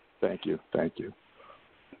 Thank you. Thank you.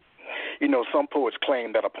 You know, some poets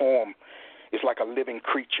claim that a poem is like a living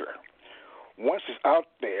creature. Once it's out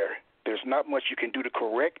there, there's not much you can do to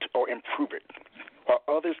correct or improve it, while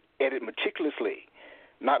others edit meticulously,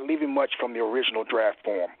 not leaving much from the original draft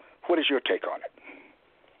form. What is your take on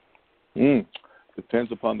it?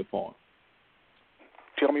 Depends upon the poem.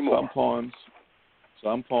 Tell me more.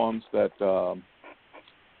 Some poems that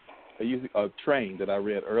I use a train that I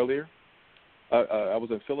read earlier. I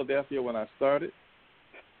was in Philadelphia when I started,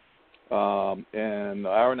 and an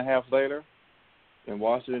hour and a half later in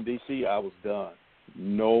Washington, D.C., I was done.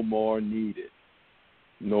 No more needed.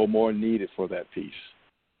 No more needed for that piece.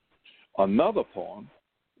 Another poem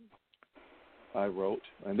I wrote,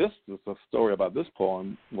 and this is a story about this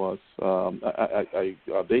poem, was I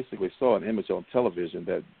basically saw an image on television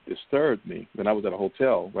that disturbed me when I was at a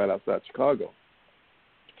hotel right outside Chicago.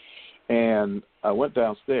 And I went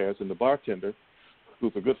downstairs, and the bartender,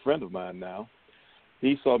 who's a good friend of mine now,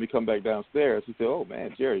 he saw me come back downstairs. He said, "Oh,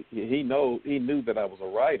 man, Jerry," he knew that I was a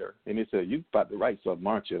writer. And he said, "You about to write something,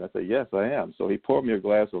 aren't you?" And I said, "Yes, I am." So he poured me a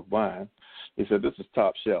glass of wine. He said, "This is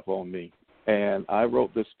top shelf on me." And I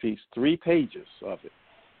wrote this piece, 3 pages of it.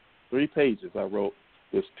 3 pages I wrote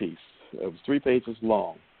this piece. It was 3 pages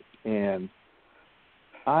long. And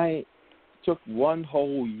I took 1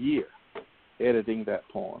 whole year editing that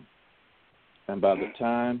poem. And by the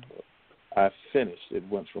time I finished, it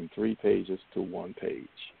went from 3 pages to 1 page.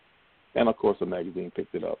 And, of course, a magazine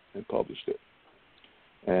picked it up and published it.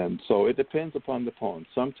 And so it depends upon the poem.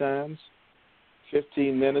 Sometimes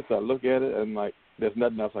 15 minutes, I look at it and like, there's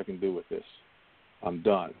nothing else I can do with this. I'm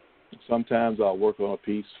done. Sometimes I'll work on a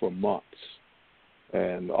piece for months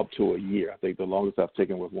and up to a year. I think the longest I've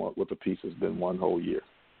taken with a piece has been 1 whole year.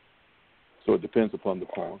 So it depends upon the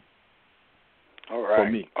poem. All right.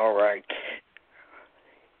 For me. All right.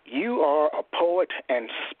 You are a poet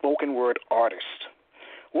and spoken word artist.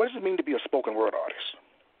 What does it mean to be a spoken word artist?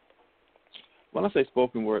 When I say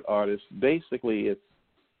spoken word artist, basically it's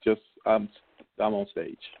just I'm on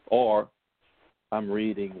stage or I'm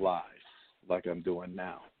reading live like I'm doing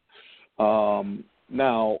now.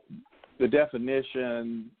 Now, the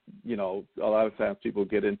definition, a lot of times people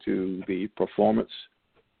get into the performance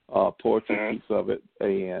poetry piece of it,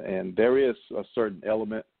 and there is a certain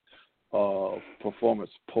element of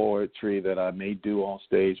performance poetry that I may do on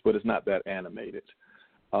stage, but it's not that animated.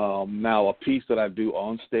 Now, a piece that I do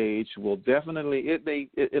on stage will definitely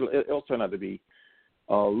it'll turn out to be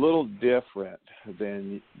a little different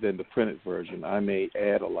than the printed version. I may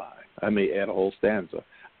add a line. I may add a whole stanza.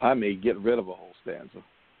 I may get rid of a whole stanza.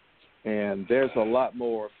 And there's a lot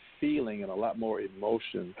more feeling and a lot more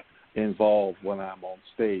emotion involved when I'm on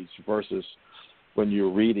stage versus when you're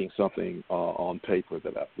reading something on paper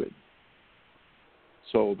that I've written.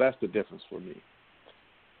 So that's the difference for me.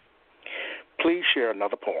 Please share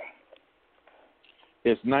another poem.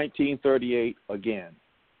 It's 1938 again.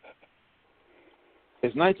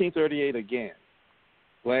 It's 1938 again.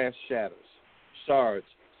 Glass shatters. Shards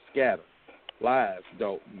scatter. Lives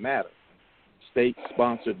don't matter.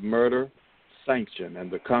 State-sponsored murder sanctioned, and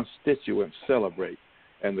the constituents celebrate,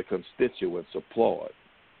 and the constituents applaud.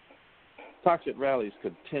 Toxic rallies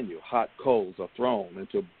continue. Hot coals are thrown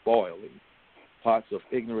into boiling. Pots of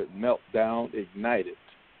ignorant meltdown ignited,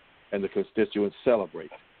 and the constituents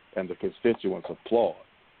celebrate, and the constituents applaud.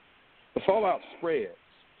 The fallout spreads,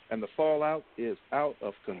 and the fallout is out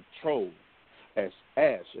of control as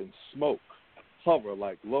ash and smoke hover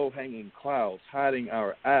like low-hanging clouds, hiding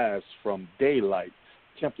our eyes from daylight,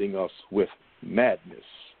 tempting us with madness.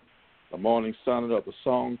 The morning sonnet of the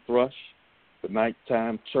song thrush, the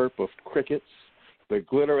nighttime chirp of crickets, the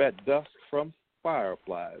glitter at dusk from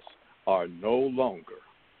fireflies are no longer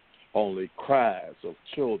only cries of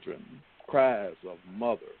children, cries of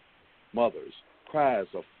mothers, cries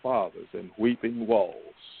of fathers and weeping walls.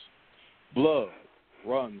 Blood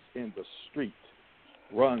runs in the street,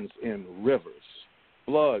 runs in rivers.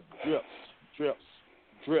 Blood drips, drips,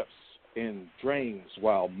 drips in drains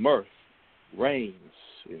while mirth reigns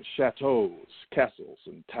in chateaus, castles,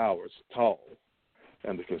 and towers tall.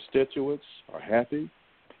 And the constituents are happy,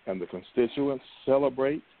 and the constituents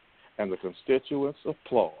celebrate, and the constituents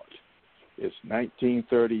applaud. It's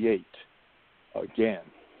 1938 again.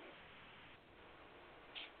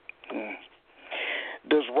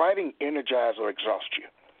 Does writing energize or exhaust you?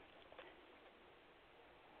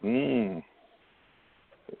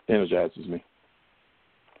 Energizes me.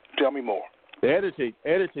 Tell me more. Editing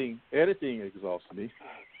exhausts me.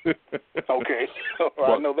 Okay,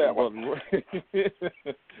 I know that one.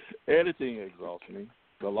 Editing exhausts me.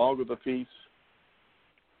 The longer the piece,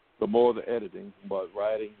 the more the editing. But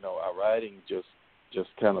writing, our writing just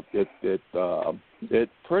kind of it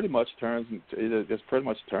pretty much turns.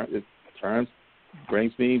 It turns,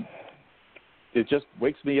 brings me. It just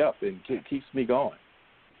wakes me up and keeps me going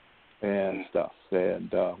and stuff.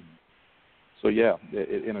 And so yeah,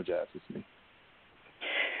 it energizes me.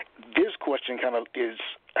 This question kind of is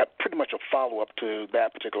pretty much a follow-up to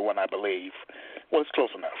that particular one, I believe. Well, it's close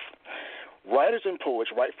enough. Writers and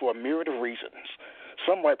poets write for a myriad of reasons.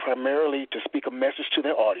 Some write primarily to speak a message to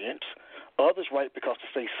their audience. Others write because to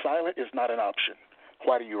stay silent is not an option.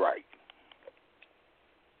 Why do you write?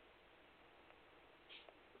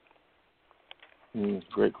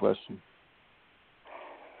 Great question.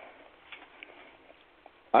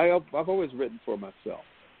 I've always written for myself.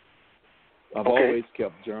 I've always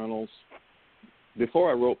kept journals. Before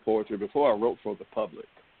I wrote poetry, before I wrote for the public,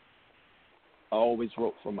 I always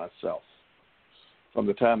wrote for myself. From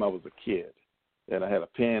the time I was a kid, and I had a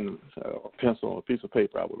pen, a pencil, and a piece of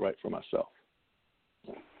paper, I would write for myself.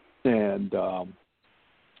 And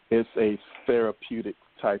it's a therapeutic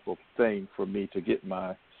type of thing for me to get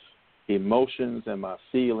my emotions and my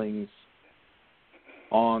feelings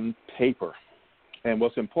on paper. And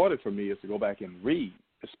what's important for me is to go back and read,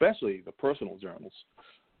 especially the personal journals.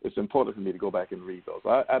 It's important for me to go back and read those.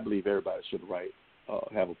 I believe everybody should write,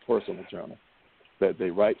 have a personal journal that they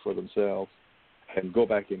write for themselves and go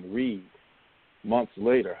back and read months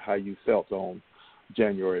later how you felt on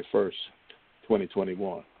January 1st,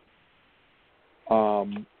 2021.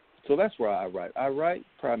 So that's where I write. I write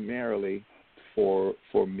primarily for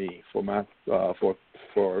me, for my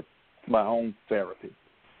own therapy.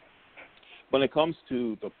 When it comes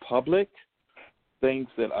to the public, things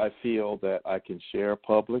that I feel that I can share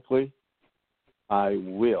publicly, I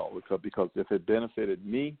will, because if it benefited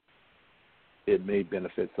me, it may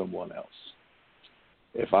benefit someone else.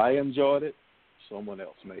 If I enjoyed it, someone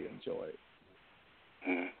else may enjoy it.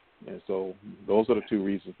 And so those are the two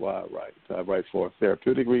reasons why I write. I write for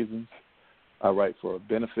therapeutic reasons. I write for a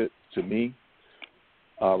benefit to me.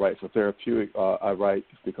 I write for therapeutic. I write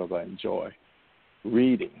because I enjoy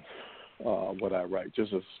reading what I write,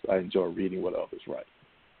 just as I enjoy reading what others write.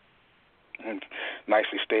 And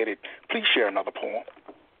nicely stated. Please share another poem.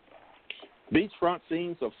 Beachfront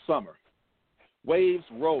scenes of summer. Waves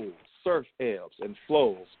roll, surf ebbs and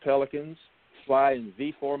flows. Pelicans fly in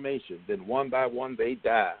V formation, then one by one they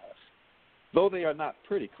dive. Though they are not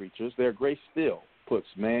pretty creatures, their grace still puts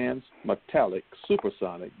man's metallic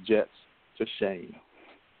supersonic jets to shame.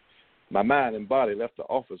 My mind and body left the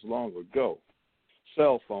office long ago.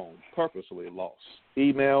 Cell phone purposely lost.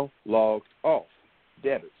 Email logged off.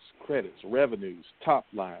 Debits, credits, revenues, top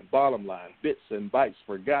line, bottom line, bits and bytes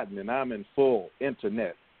forgotten, and I'm in full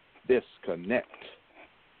internet disconnect.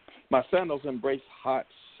 My sandals embrace hot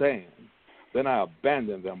sand. Then I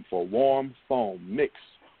abandon them for warm foam mixed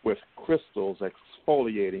with crystals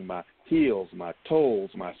exfoliating my heels, my toes,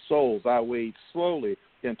 my soles. I wade slowly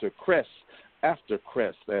into crest after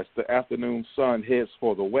crest as the afternoon sun heads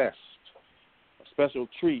for the west. A special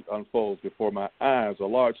treat unfolds before my eyes. A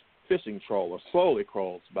large fishing trawler slowly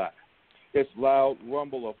crawls by. Its loud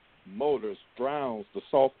rumble of motors drowns the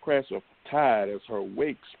soft crash of tide as her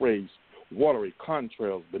wake sprays watery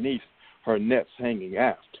contrails beneath her nets hanging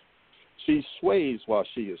aft. She sways while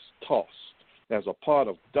she is tossed as a pod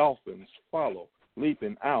of dolphins follow,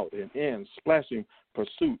 leaping out and in, splashing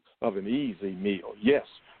pursuit of an easy meal. Yes,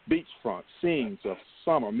 beachfront scenes of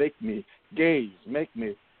summer make me gaze, make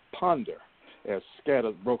me ponder as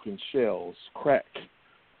scattered broken shells crack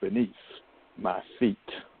beneath my feet.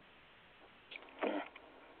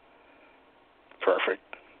 Perfect.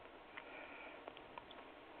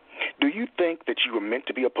 Do you think that you were meant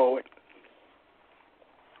to be a poet?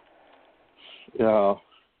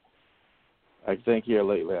 I think here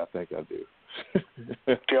lately, I think I do.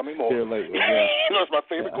 Tell me more. Here lately, yeah. That's my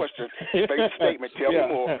favorite question. Favorite statement. Tell me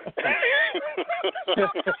more.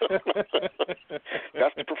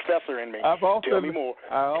 That's the professor in me. Tell me more.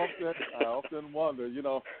 I often wonder,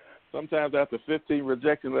 sometimes after 15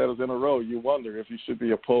 rejection letters in a row, you wonder if you should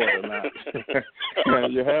be a poet or not.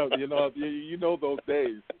 And you have, you know those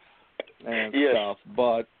days and stuff.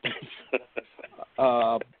 But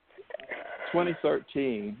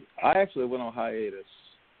 2013, I actually went on hiatus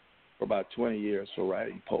for about 20 years for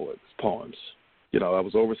writing poems. I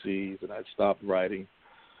was overseas and I'd stopped writing.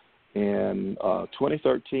 In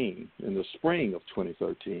 2013, in the spring of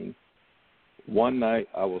 2013, one night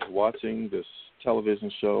I was watching this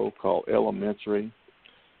television show called Elementary,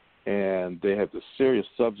 and they had this serious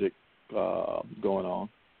subject going on.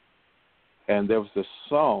 And there was this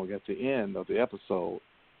song at the end of the episode,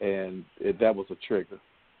 and that was a trigger.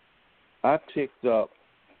 I picked up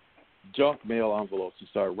junk mail envelopes and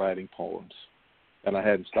started writing poems, and I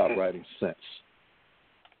hadn't stopped writing since.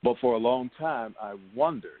 But for a long time, I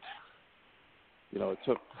wondered, it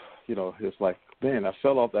took, it's like, man, I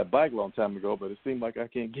fell off that bike a long time ago, but it seemed like I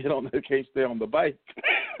can't stay on the bike.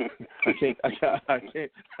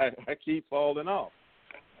 I keep falling off.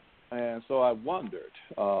 And so I wondered,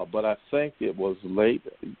 but I think it was late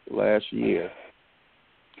last year.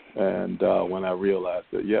 And when I realized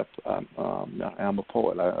that, yep, I'm a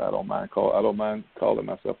poet. I don't mind calling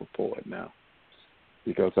myself a poet now,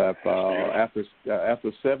 because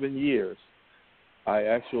after 7 years, I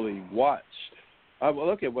actually watched. I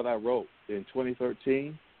look at what I wrote in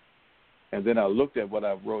 2013, and then I looked at what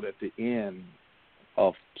I wrote at the end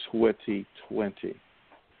of 2020,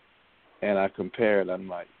 and I compare it. I'm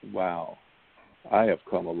like, wow, I have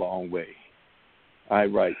come a long way. I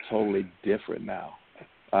write totally different now.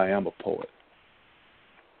 I am a poet.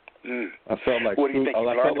 I felt like what do you think you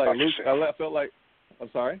learned about yourself? I felt like. I'm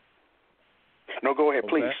sorry. No, go ahead,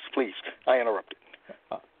 please. Please, I interrupted.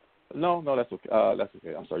 No, that's okay. That's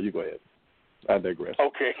okay. I'm sorry. You go ahead. I digress.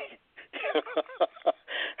 Okay.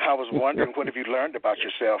 I was wondering, what have you learned about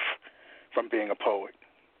yourself from being a poet?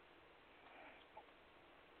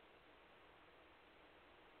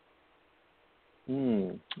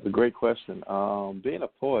 A great question. Being a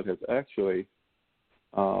poet has actually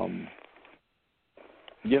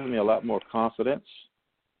given me a lot more confidence.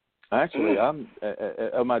 Actually, I'm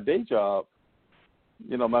at my day job.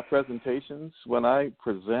 My presentations, when I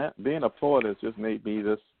present, being a poet has just made me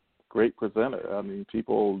this great presenter. I mean,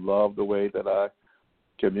 people love the way that I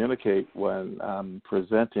communicate when I'm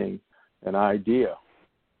presenting an idea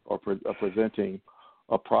or presenting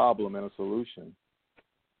a problem and a solution.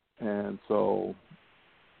 And so,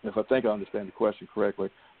 if I think I understand the question correctly,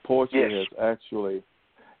 poetry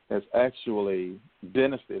has actually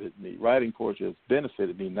benefited me. Writing poetry has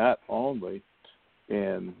benefited me not only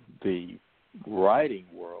in the writing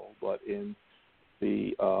world, but in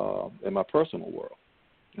my personal world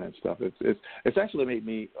and stuff. It's actually made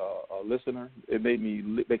me a listener. It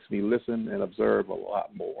makes me listen and observe a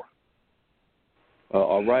lot more.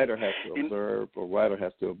 A writer has to observe. A writer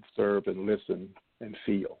has to observe and listen and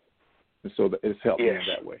feel, and so it's helped me in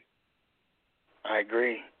that way. I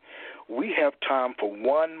agree. We have time for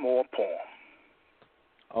one more poem.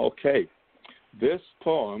 Okay, this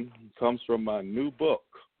poem comes from my new book.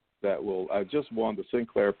 I just won the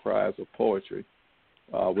Sinclair Prize of Poetry,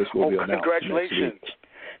 which will be announced congratulations. Next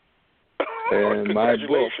week. And my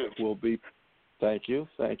book will be, thank you,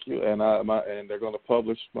 and they're going to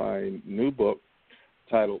publish my new book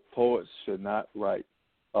titled "Poets Should Not Write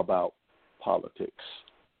About Politics,"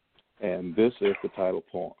 and this is the title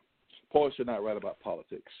poem. Poets should not write about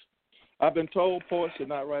politics. I've been told poets should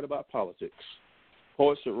not write about politics.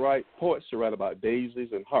 Poets should write about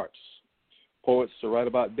daisies and hearts. Poets should write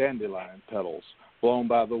about dandelion petals blown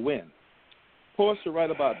by the wind. Poets should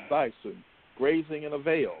write about bison grazing in a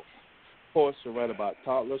vale. Poets should write about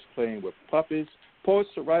toddlers playing with puppies.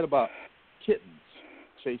 Poets should write about kittens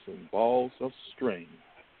chasing balls of string.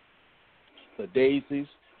 The daisies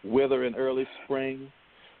wither in early spring.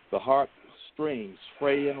 The heartstrings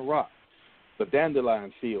fray and rot. The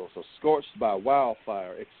dandelion fields are scorched by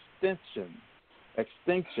wildfire. Extinction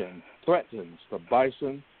threatens the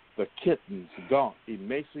bison. The kittens, gaunt,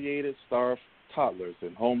 emaciated, starved toddlers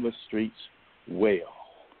in homeless streets wail.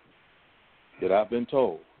 Yet I've been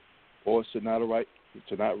told poets should not write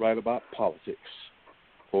about politics.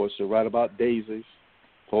 Poets should write about daisies.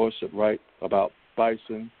 Poets should write about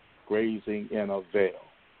bison grazing in a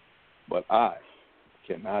vale. But I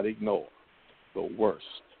cannot ignore the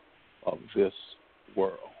worst of this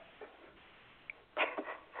world.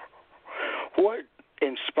 What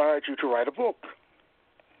inspired you to write a book?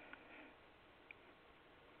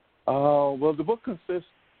 Well, the book consists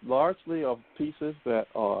largely of pieces that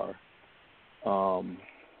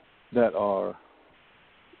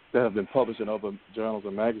have been published in other journals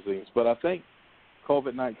and magazines. But I think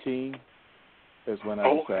COVID-19 is when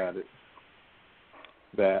I decided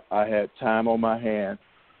that I had time on my hand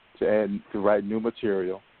to write new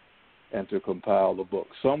material and to compile the book.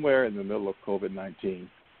 Somewhere in the middle of COVID-19,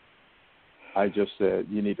 I just said,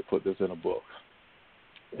 you need to put this in a book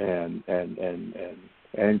and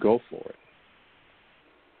go for it.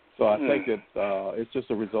 So I think that it's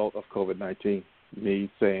just a result of COVID-19,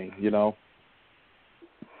 me saying,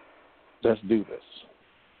 let's do this.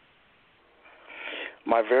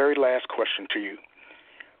 My very last question to you.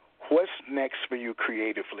 What's next for you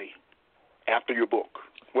creatively after your book?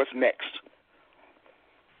 What's next?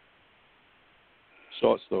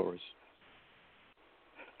 Short stories.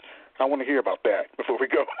 I want to hear about that before we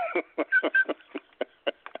go.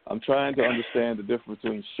 I'm trying to understand the difference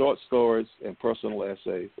between short stories and personal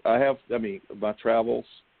essays. My travels,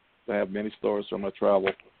 I have many stories from my travel,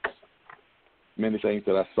 many things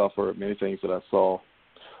that I suffered, many things that I saw.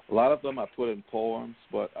 A lot of them I put in poems,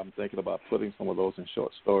 but I'm thinking about putting some of those in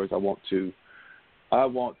short stories. I want to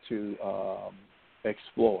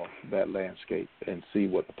explore that landscape and see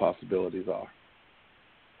what the possibilities are.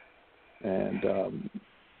 And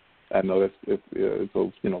I know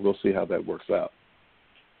we'll see how that works out.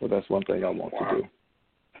 But that's one thing I want to do.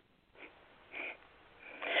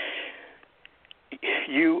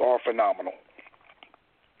 You are phenomenal.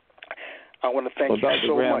 I want to thank you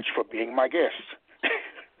so much for being my guest.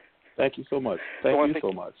 Thank you so much. Thank you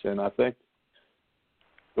so much. And I think,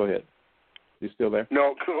 go ahead. You still there?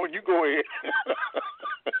 No, you go ahead.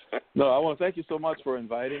 No, I want to thank you so much for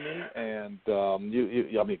inviting me. And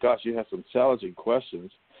you have some challenging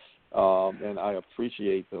questions, and I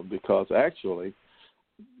appreciate them because actually,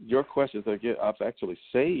 your questions I've actually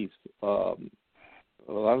saved a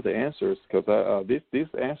lot of the answers because these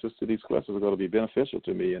answers to these questions are going to be beneficial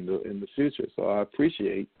to me in the future. So I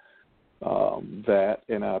appreciate that,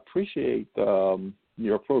 and I appreciate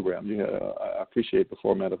your program. I appreciate the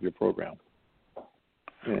format of your program.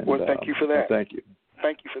 And, well, thank you for that. Thank you.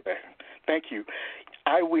 Thank you for that. Thank you.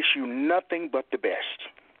 I wish you nothing but the best.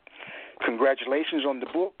 Congratulations on the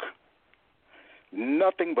book.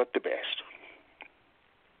 Nothing but the best.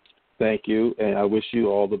 Thank you, and I wish you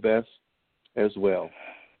all the best as well.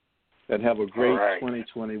 And have a great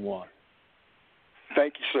 2021.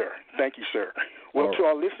 Thank you, sir. Thank you, sir. Well, to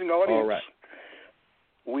our listening audience,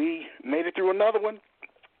 we made it through another one.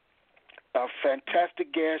 A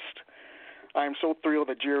fantastic guest. I am so thrilled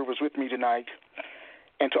that Jerry was with me tonight.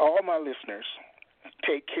 And to all my listeners,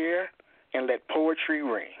 take care and let poetry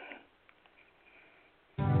ring.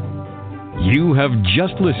 You have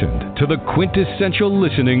just listened to the Quintessential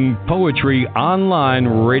Listening Poetry Online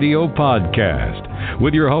Radio Podcast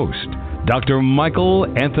with your host, Dr. Michael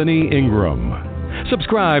Anthony Ingram.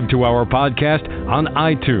 Subscribe to our podcast on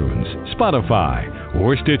iTunes, Spotify,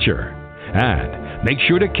 or Stitcher. And make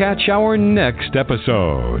sure to catch our next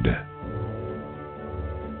episode.